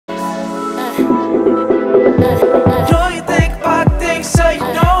you think about things so you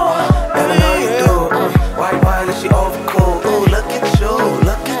know. Never know you do. Why is she overcool? Ooh, look at you,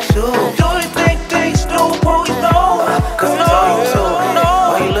 look at you. Do you think things do? Who you know? Cause it's all you do.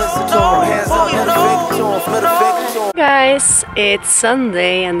 Why you listen to him? Hands up, middle finger to him, middle finger to him. Guys, it's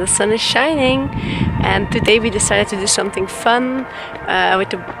Sunday and the sun is shining, and today we decided to do something fun with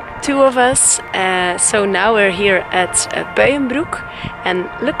the two of us. So now we're here at Puijenbroek, and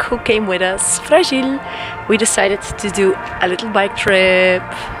look who came with us, Fragile. We decided to do a little bike trip.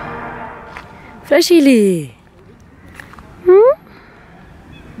 Fragile!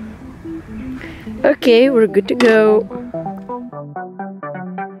 Okay, we're good to go.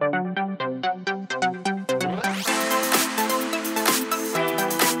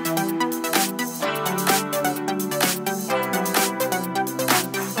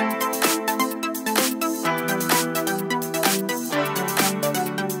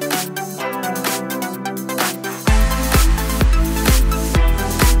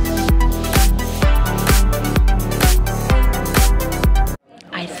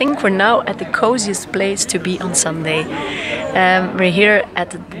 I think we're now at the coziest place to be on Sunday. We're here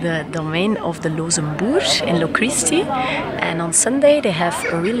at the domain of the Lozenboer in Locristi, and on Sunday they have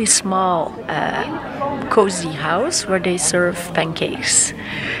a really small cozy house where they serve pancakes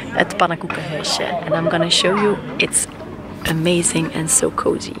at Pannenkoekenhuisje, and I'm gonna show you. It's amazing and so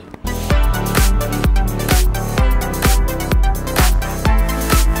cozy.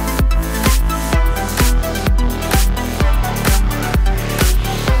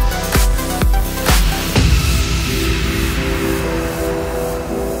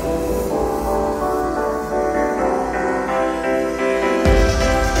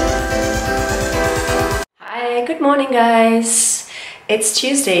 Good morning, guys. It's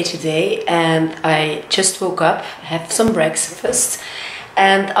Tuesday today and I just woke up, have some breakfast,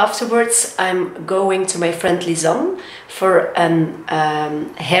 and afterwards I'm going to my friend Lisanne for an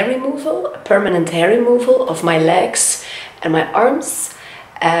hair removal, a permanent hair removal of my legs and my arms,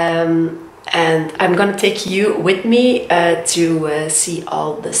 and I'm gonna take you with me to see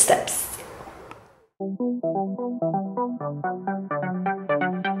all the steps.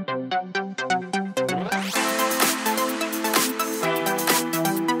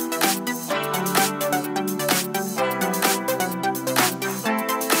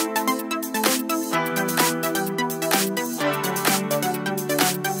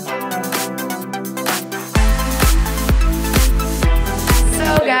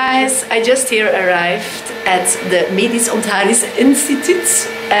 Guys, I just here arrived at the Medisch Ontharisch Instituut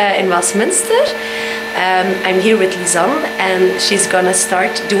in Westminster. I'm here with Lisanne and she's gonna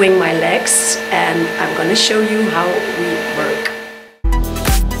start doing my legs, and I'm gonna show you how we work.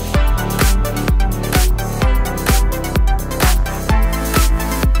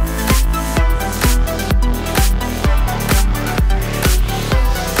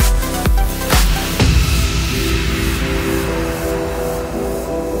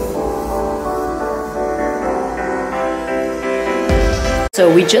 So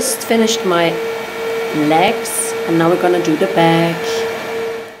we just finished my legs and now we're gonna do the back.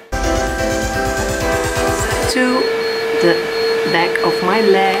 To the back of my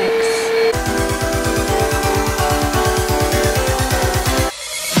legs.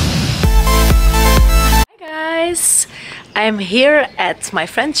 Hi guys! I'm here at my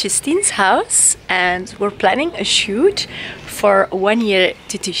friend Justine's house and we're planning a shoot for 1 year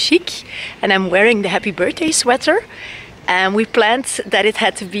Tutu Chic, and I'm wearing the happy birthday sweater. And we planned that it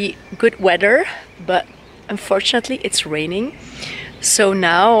had to be good weather, but unfortunately it's raining. So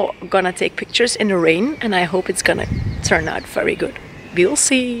now I'm gonna take pictures in the rain and I hope it's gonna turn out very good. We'll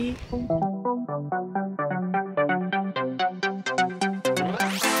see.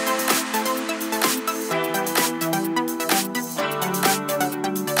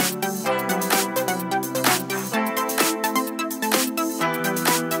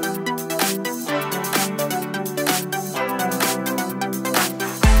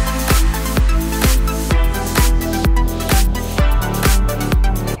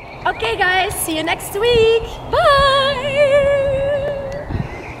 Okay guys, see you next week. Bye!